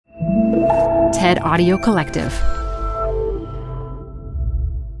TED Audio Collective.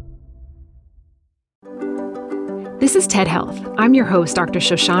 This is TED Health. I'm your host, Dr.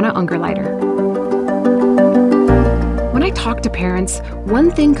 Shoshana Ungerleider. When I talk to parents,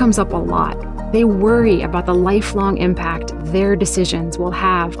 one thing comes up a lot. They worry about the lifelong impact their decisions will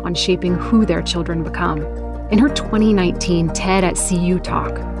have on shaping who their children become. In her 2019 TED at CU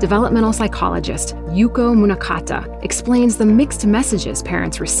talk, developmental psychologist Yuko Munakata explains the mixed messages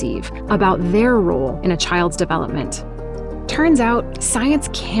parents receive about their role in a child's development. Turns out, science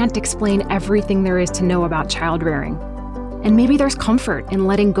can't explain everything there is to know about child rearing. And maybe there's comfort in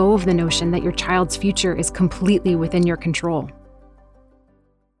letting go of the notion that your child's future is completely within your control.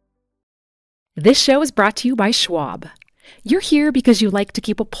 This show is brought to you by Schwab. You're here because you like to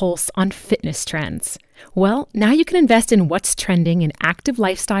keep a pulse on fitness trends. Well, now you can invest in what's trending in active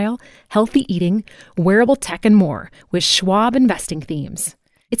lifestyle, healthy eating, wearable tech, and more with Schwab investing themes.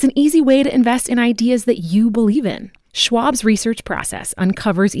 It's an easy way to invest in ideas that you believe in. Schwab's research process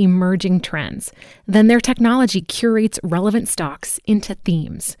uncovers emerging trends. Then their technology curates relevant stocks into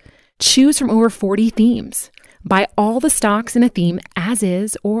themes. Choose from over 40 themes. Buy all the stocks in a theme as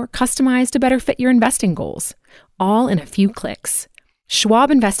is or customize to better fit your investing goals, all in a few clicks.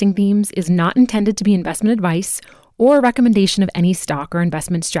 Schwab Investing Themes is not intended to be investment advice or a recommendation of any stock or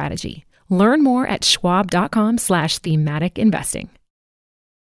investment strategy. Learn more at schwab.com/thematic investing.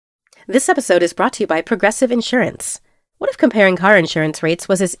 This episode is brought to you by Progressive Insurance. What if comparing car insurance rates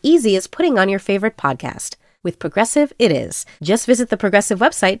was as easy as putting on your favorite podcast? With Progressive, it is. Just visit the Progressive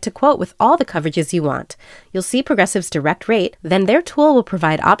website to quote with all the coverages you want. You'll see Progressive's direct rate, then their tool will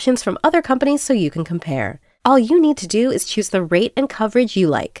provide options from other companies so you can compare. All you need to do is choose the rate and coverage you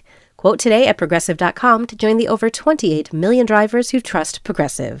like. Quote today at Progressive.com to join the over 28 million drivers who trust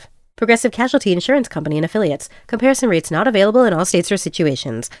Progressive. Progressive Casualty Insurance Company and Affiliates. Comparison rates not available in all states or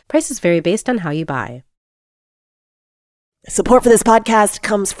situations. Prices vary based on how you buy. Support for this podcast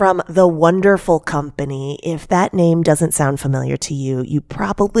comes from The Wonderful Company. If that name doesn't sound familiar to you, you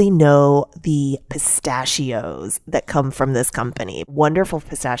probably know the pistachios that come from this company. Wonderful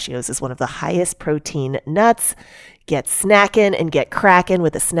Pistachios is one of the highest protein nuts. Get snacking and get cracking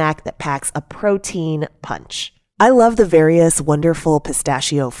with a snack that packs a protein punch. I love the various wonderful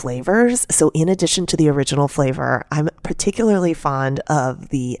pistachio flavors. So in addition to the original flavor, I'm particularly fond of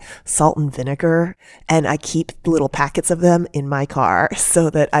the salt and vinegar, and I keep little packets of them in my car so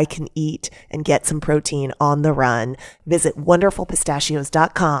that I can eat and get some protein on the run. Visit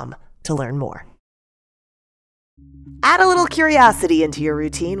wonderfulpistachios.com to learn more. Add a little curiosity into your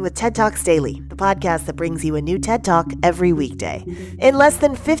routine with TED Talks Daily, the podcast that brings you a new TED Talk every weekday. In less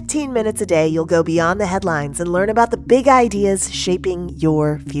than 15 minutes a day, you'll go beyond the headlines and learn about the big ideas shaping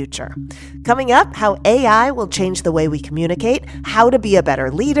your future. Coming up, how AI will change the way we communicate, how to be a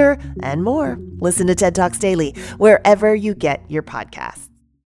better leader, and more. Listen to TED Talks Daily wherever you get your podcasts.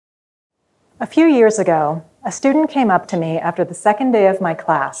 A few years ago, a student came up to me after the second day of my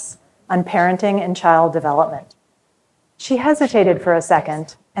class on parenting and child development. She hesitated for a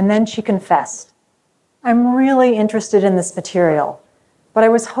second, and then she confessed, "I'm really interested in this material, but I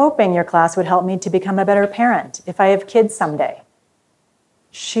was hoping your class would help me to become a better parent if I have kids someday."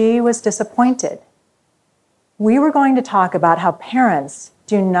 She was disappointed. We were going to talk about how parents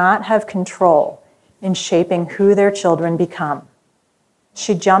do not have control in shaping who their children become.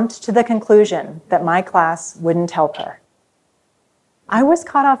 She jumped to the conclusion that my class wouldn't help her. I was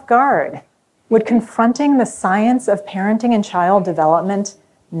caught off guard. Would confronting the science of parenting and child development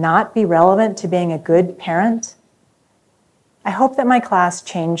not be relevant to being a good parent? I hope that my class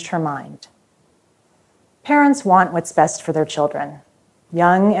changed her mind. Parents want what's best for their children.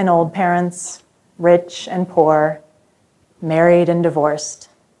 Young and old parents, rich and poor, married and divorced.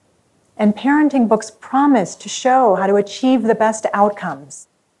 And parenting books promise to show how to achieve the best outcomes,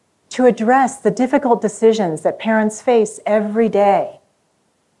 to address the difficult decisions that parents face every day,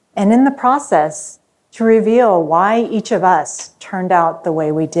 and in the process, to reveal why each of us turned out the way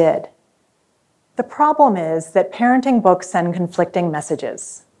we did. The problem is that parenting books send conflicting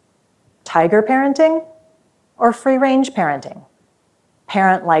messages. Tiger parenting or free-range parenting?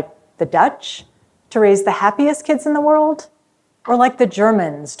 Parent like the Dutch to raise the happiest kids in the world, or like the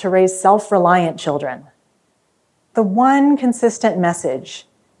Germans to raise self-reliant children? The one consistent message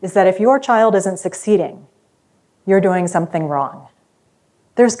is that if your child isn't succeeding, you're doing something wrong.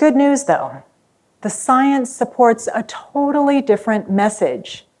 There's good news, though. The science supports a totally different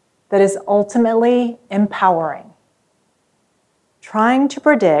message that is ultimately empowering. Trying to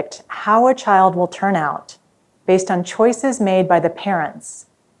predict how a child will turn out based on choices made by the parents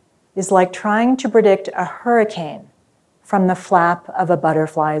is like trying to predict a hurricane from the flap of a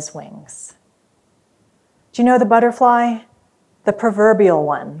butterfly's wings. Do you know the butterfly? The proverbial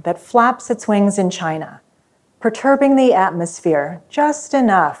one that flaps its wings in China, perturbing the atmosphere just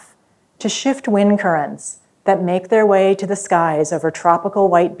enough to shift wind currents that make their way to the skies over tropical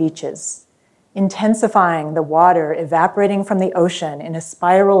white beaches, intensifying the water evaporating from the ocean in a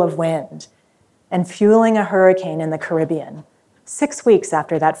spiral of wind, and fueling a hurricane in the Caribbean 6 weeks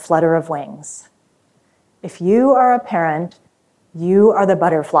after that flutter of wings. If you are a parent, you are the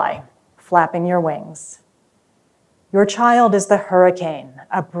butterfly flapping your wings. Your child is the hurricane,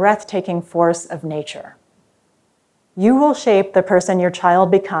 a breathtaking force of nature. You will shape the person your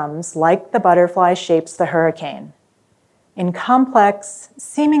child becomes like the butterfly shapes the hurricane, in complex,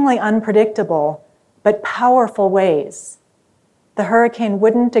 seemingly unpredictable, but powerful ways. The hurricane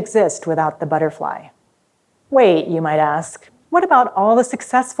wouldn't exist without the butterfly. Wait, you might ask, what about all the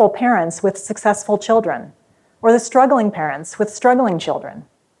successful parents with successful children, or the struggling parents with struggling children?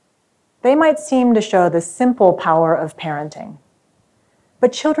 They might seem to show the simple power of parenting.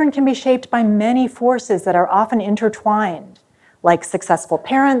 But children can be shaped by many forces that are often intertwined, like successful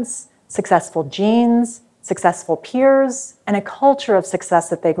parents, successful genes, successful peers, and a culture of success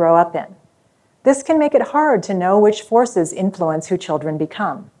that they grow up in. This can make it hard to know which forces influence who children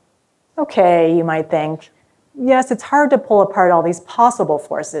become. Okay, you might think, yes, it's hard to pull apart all these possible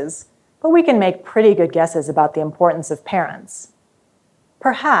forces, but we can make pretty good guesses about the importance of parents.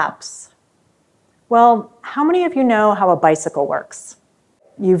 Perhaps. Well, how many of you know how a bicycle works?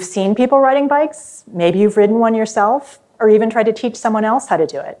 You've seen people riding bikes, maybe you've ridden one yourself, or even tried to teach someone else how to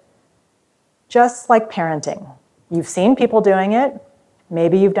do it. Just like parenting. You've seen people doing it,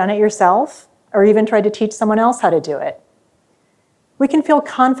 maybe you've done it yourself, or even tried to teach someone else how to do it. We can feel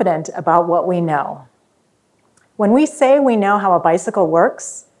confident about what we know. When we say we know how a bicycle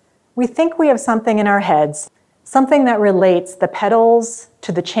works, we think we have something in our heads, something that relates the pedals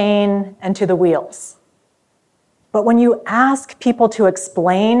to the chain and to the wheels. But when you ask people to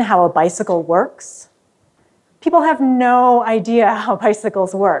explain how a bicycle works, people have no idea how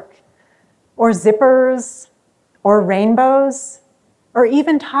bicycles work, or zippers, or rainbows, or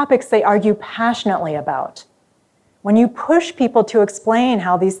even topics they argue passionately about. When you push people to explain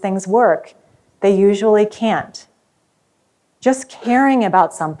how these things work, they usually can't. Just caring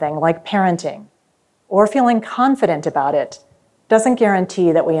about something like parenting, or feeling confident about it, doesn't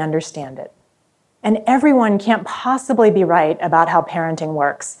guarantee that we understand it. And everyone can't possibly be right about how parenting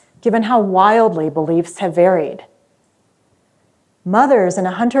works, given how wildly beliefs have varied. Mothers in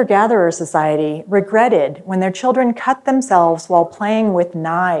a hunter-gatherer society regretted when their children cut themselves while playing with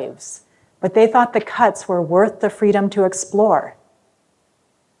knives, but they thought the cuts were worth the freedom to explore.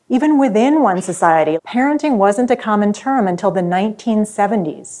 Even within one society, parenting wasn't a common term until the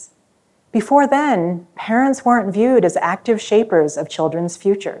 1970s. Before then, parents weren't viewed as active shapers of children's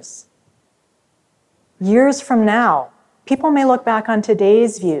futures. Years from now, people may look back on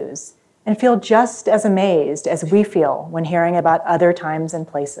today's views and feel just as amazed as we feel when hearing about other times and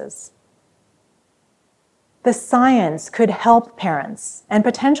places. The science could help parents and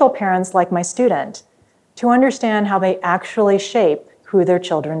potential parents like my student to understand how they actually shape who their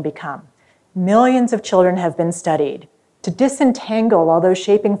children become. Millions of children have been studied to disentangle all those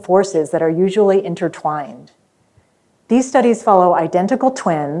shaping forces that are usually intertwined. These studies follow identical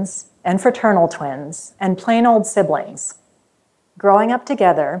twins and fraternal twins and plain old siblings, growing up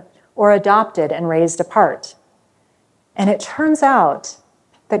together or adopted and raised apart. And it turns out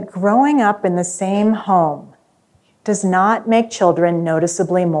that growing up in the same home does not make children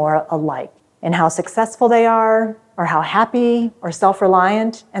noticeably more alike in how successful they are, or how happy or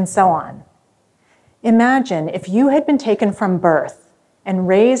self-reliant, and so on. Imagine if you had been taken from birth and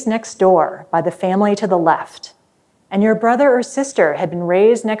raised next door by the family to the left, and your brother or sister had been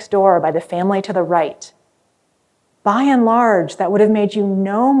raised next door by the family to the right. By and large, that would have made you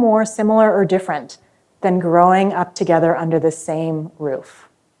no more similar or different than growing up together under the same roof.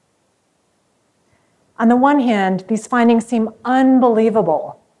 On the one hand, these findings seem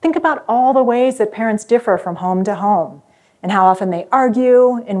unbelievable. Think about all the ways that parents differ from home to home, and how often they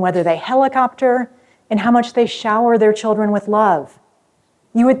argue, and whether they helicopter, and how much they shower their children with love.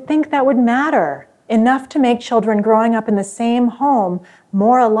 You would think that would matter, enough to make children growing up in the same home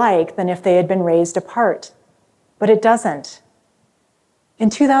more alike than if they had been raised apart. But it doesn't. In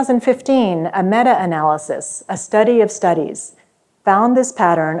 2015, a meta-analysis, a study of studies, found this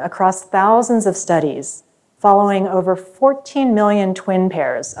pattern across thousands of studies, following over 14 million twin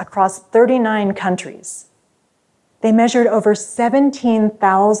pairs across 39 countries. They measured over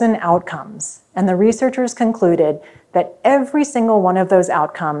 17,000 outcomes, and the researchers concluded that every single one of those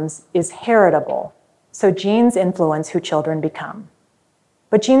outcomes is heritable, so genes influence who children become.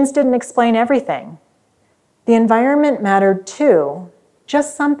 But genes didn't explain everything. The environment mattered too,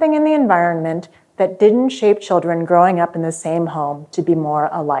 just something in the environment that didn't shape children growing up in the same home to be more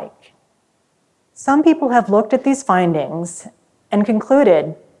alike. Some people have looked at these findings and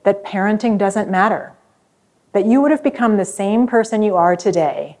concluded that parenting doesn't matter, that you would have become the same person you are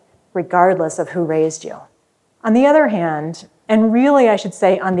today, regardless of who raised you. On the other hand, and really I should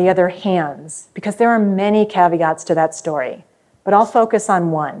say on the other hands, because there are many caveats to that story, but I'll focus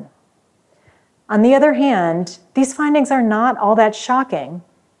on one. On the other hand, these findings are not all that shocking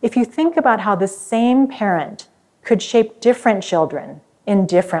if you think about how the same parent could shape different children in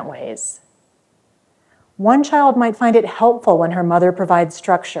different ways. One child might find it helpful when her mother provides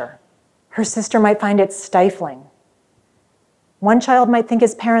structure. Her sister might find it stifling. One child might think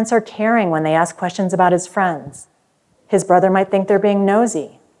his parents are caring when they ask questions about his friends. His brother might think they're being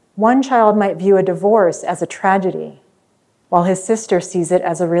nosy. One child might view a divorce as a tragedy, while his sister sees it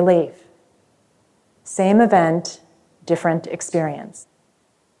as a relief. Same event, different experience.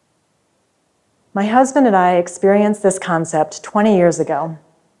 My husband and I experienced this concept 20 years ago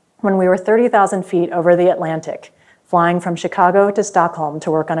when we were 30,000 feet over the Atlantic, flying from Chicago to Stockholm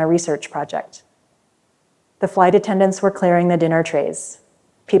to work on a research project. The flight attendants were clearing the dinner trays.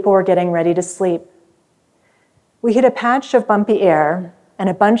 People were getting ready to sleep. We hit a patch of bumpy air, and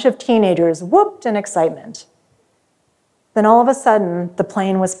a bunch of teenagers whooped in excitement. Then all of a sudden, the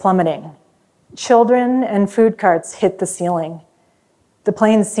plane was plummeting. Children and food carts hit the ceiling. The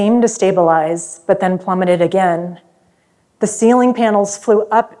plane seemed to stabilize, but then plummeted again. The ceiling panels flew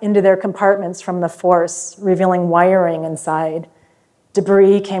up into their compartments from the force, revealing wiring inside.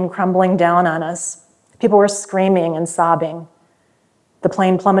 Debris came crumbling down on us. People were screaming and sobbing. The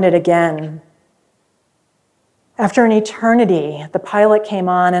plane plummeted again. After an eternity, the pilot came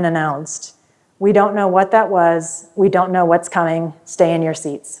on and announced, "We don't know what that was. We don't know what's coming. Stay in your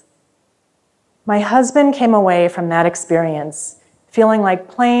seats." My husband came away from that experience feeling like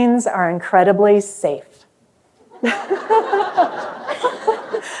planes are incredibly safe.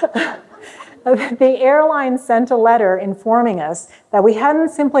 The airline sent a letter informing us that we hadn't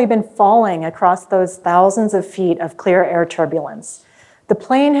simply been falling across those thousands of feet of clear air turbulence. The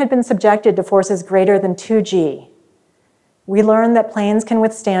plane had been subjected to forces greater than 2G. We learned that planes can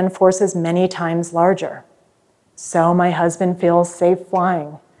withstand forces many times larger. So my husband feels safe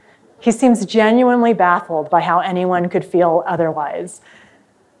flying. He seems genuinely baffled by how anyone could feel otherwise.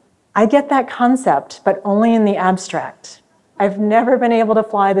 I get that concept, but only in the abstract. I've never been able to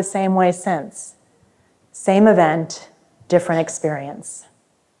fly the same way since. Same event, different experience.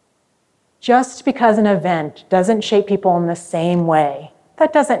 Just because an event doesn't shape people in the same way,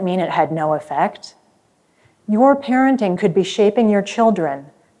 that doesn't mean it had no effect. Your parenting could be shaping your children,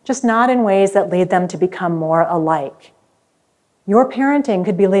 just not in ways that lead them to become more alike. Your parenting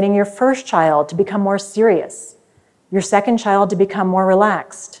could be leading your first child to become more serious, your second child to become more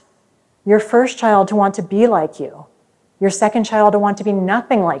relaxed, your first child to want to be like you, your second child to want to be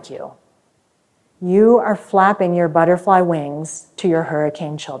nothing like you. You are flapping your butterfly wings to your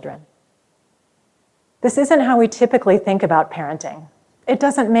hurricane children. This isn't how we typically think about parenting. It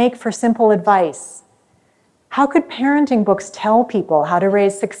doesn't make for simple advice. How could parenting books tell people how to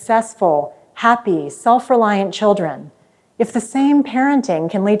raise successful, happy, self-reliant children if the same parenting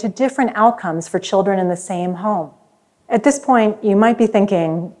can lead to different outcomes for children in the same home? At this point, you might be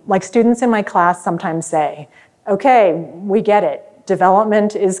thinking, like students in my class sometimes say, okay, we get it.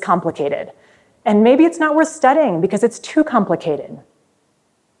 Development is complicated. And maybe it's not worth studying because it's too complicated.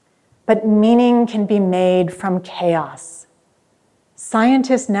 But meaning can be made from chaos.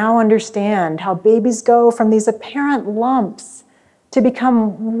 Scientists now understand how babies go from these apparent lumps to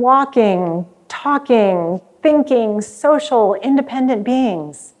become walking, talking, thinking, social, independent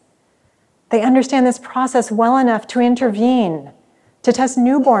beings. They understand this process well enough to intervene, to test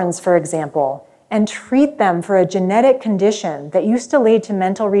newborns, for example, and treat them for a genetic condition that used to lead to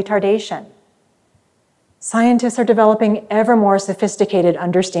mental retardation. Scientists are developing ever more sophisticated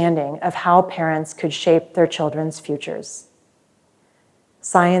understanding of how parents could shape their children's futures.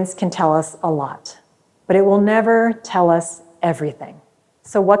 Science can tell us a lot, but it will never tell us everything.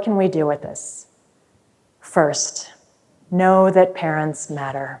 So what can we do with this? First, know that parents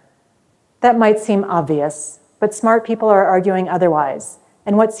matter. That might seem obvious, but smart people are arguing otherwise,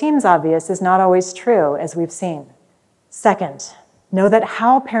 and what seems obvious is not always true, as we've seen. Second, know that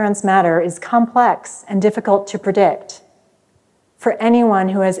how parents matter is complex and difficult to predict. For anyone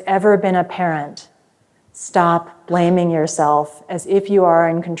who has ever been a parent, stop blaming yourself as if you are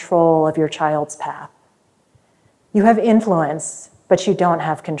in control of your child's path. You have influence, but you don't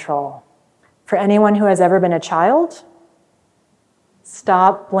have control. For anyone who has ever been a child,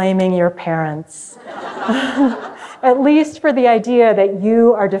 stop blaming your parents. At least for the idea that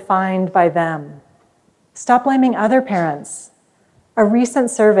you are defined by them. Stop blaming other parents. A recent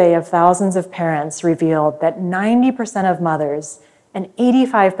survey of thousands of parents revealed that 90% of mothers and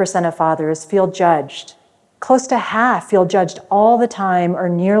 85% of fathers feel judged. Close to half feel judged all the time or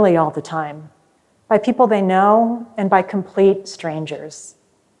nearly all the time by people they know and by complete strangers.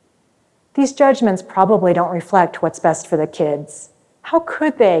 These judgments probably don't reflect what's best for the kids. How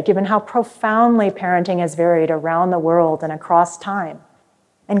could they, given how profoundly parenting has varied around the world and across time?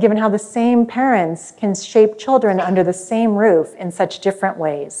 And given how the same parents can shape children under the same roof in such different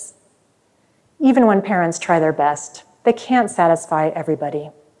ways. Even when parents try their best, they can't satisfy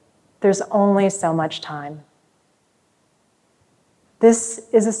everybody. There's only so much time. This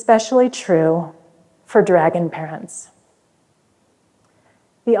is especially true for dragon parents.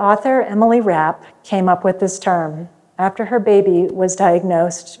 The author Emily Rapp came up with this term after her baby was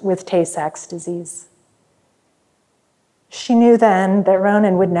diagnosed with Tay-Sachs disease. She knew then that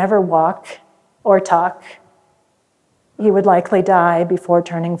Ronan would never walk or talk. He would likely die before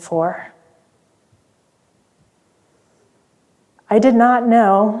turning 4. I did not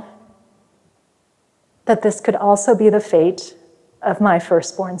know that this could also be the fate of my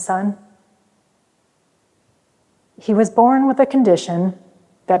firstborn son. He was born with a condition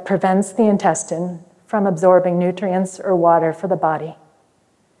that prevents the intestine from absorbing nutrients or water for the body.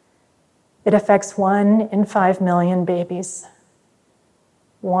 It affects 1 in 5 million babies.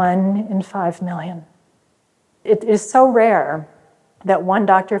 1 in 5 million. It is so rare that one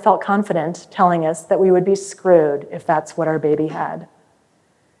doctor felt confident telling us that we would be screwed if that's what our baby had.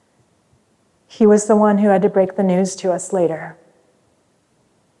 He was the one who had to break the news to us later.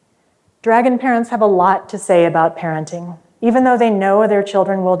 Dragon parents have a lot to say about parenting, even though they know their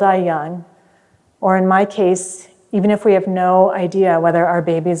children will die young, or in my case, even if we have no idea whether our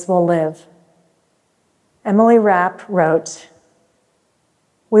babies will live. Emily Rapp wrote,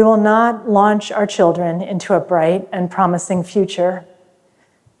 "We will not launch our children into a bright and promising future,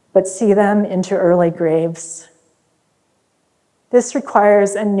 but see them into early graves. This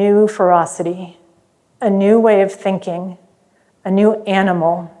requires a new ferocity, a new way of thinking, a new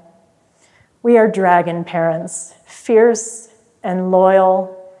animal. We are dragon parents, fierce and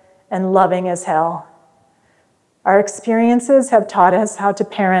loyal and loving as hell. Our experiences have taught us how to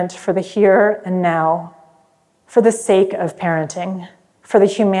parent for the here and now, for the sake of parenting, for the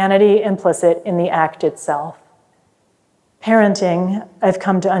humanity implicit in the act itself. Parenting, I've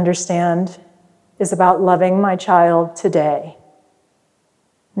come to understand, is about loving my child today,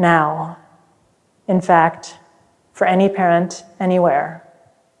 now. In fact, for any parent, anywhere,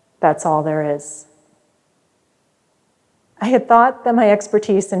 that's all there is." I had thought that my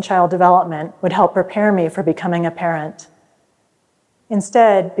expertise in child development would help prepare me for becoming a parent.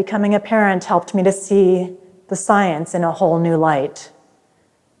 Instead, becoming a parent helped me to see the science in a whole new light.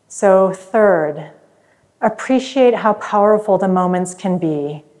 So, third, appreciate how powerful the moments can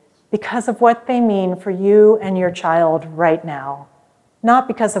be because of what they mean for you and your child right now, not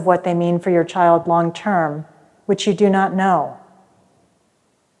because of what they mean for your child long term, which you do not know.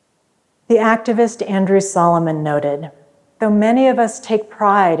 The activist Andrew Solomon noted, "Though many of us take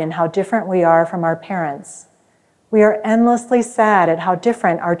pride in how different we are from our parents, we are endlessly sad at how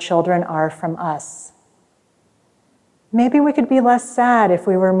different our children are from us." Maybe we could be less sad if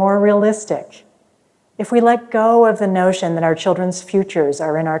we were more realistic, if we let go of the notion that our children's futures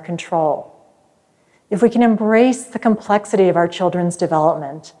are in our control, if we can embrace the complexity of our children's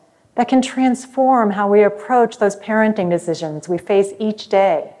development that can transform how we approach those parenting decisions we face each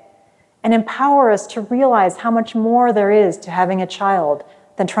day, and empower us to realize how much more there is to having a child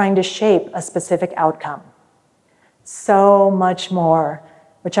than trying to shape a specific outcome. So much more,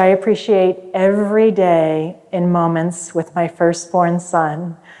 which I appreciate every day in moments with my firstborn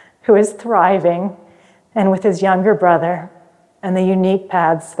son, who is thriving, and with his younger brother, and the unique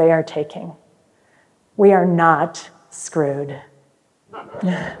paths they are taking. We are not screwed.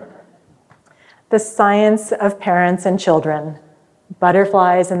 The science of parents and children,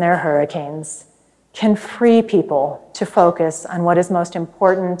 butterflies and their hurricanes, can free people to focus on what is most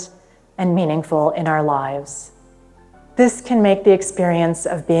important and meaningful in our lives. This can make the experience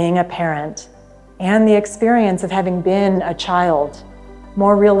of being a parent and the experience of having been a child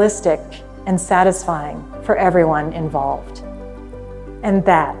more realistic and satisfying for everyone involved. And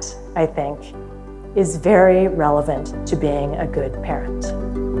that, I think, is very relevant to being a good parent.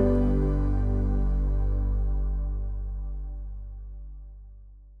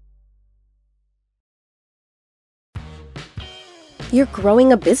 You're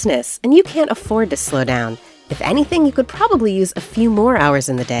growing a business and you can't afford to slow down. If anything, you could probably use a few more hours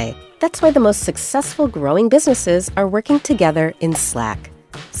in the day. That's why the most successful growing businesses are working together in Slack.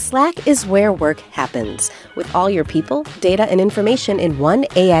 Slack is where work happens, with all your people, data, and information in one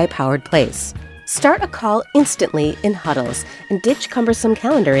AI-powered place. Start a call instantly in huddles and ditch cumbersome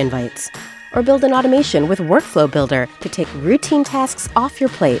calendar invites. Or build an automation with Workflow Builder to take routine tasks off your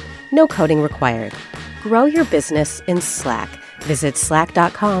plate, no coding required. Grow your business in Slack. Visit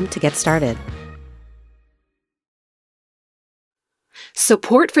slack.com to get started.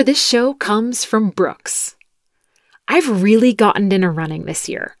 Support for this show comes from Brooks. I've really gotten into running this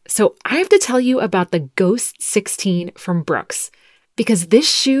year, so I have to tell you about the Ghost 16 from Brooks, because this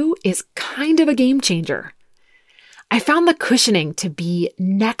shoe is kind of a game changer. I found the cushioning to be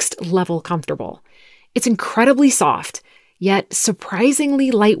next level comfortable. It's incredibly soft, yet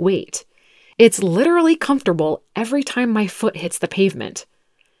surprisingly lightweight. It's literally comfortable every time my foot hits the pavement.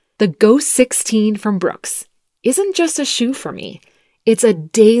 The Ghost 16 from Brooks isn't just a shoe for me. It's a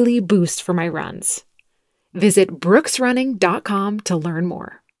daily boost for my runs. Visit brooksrunning.com to learn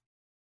more.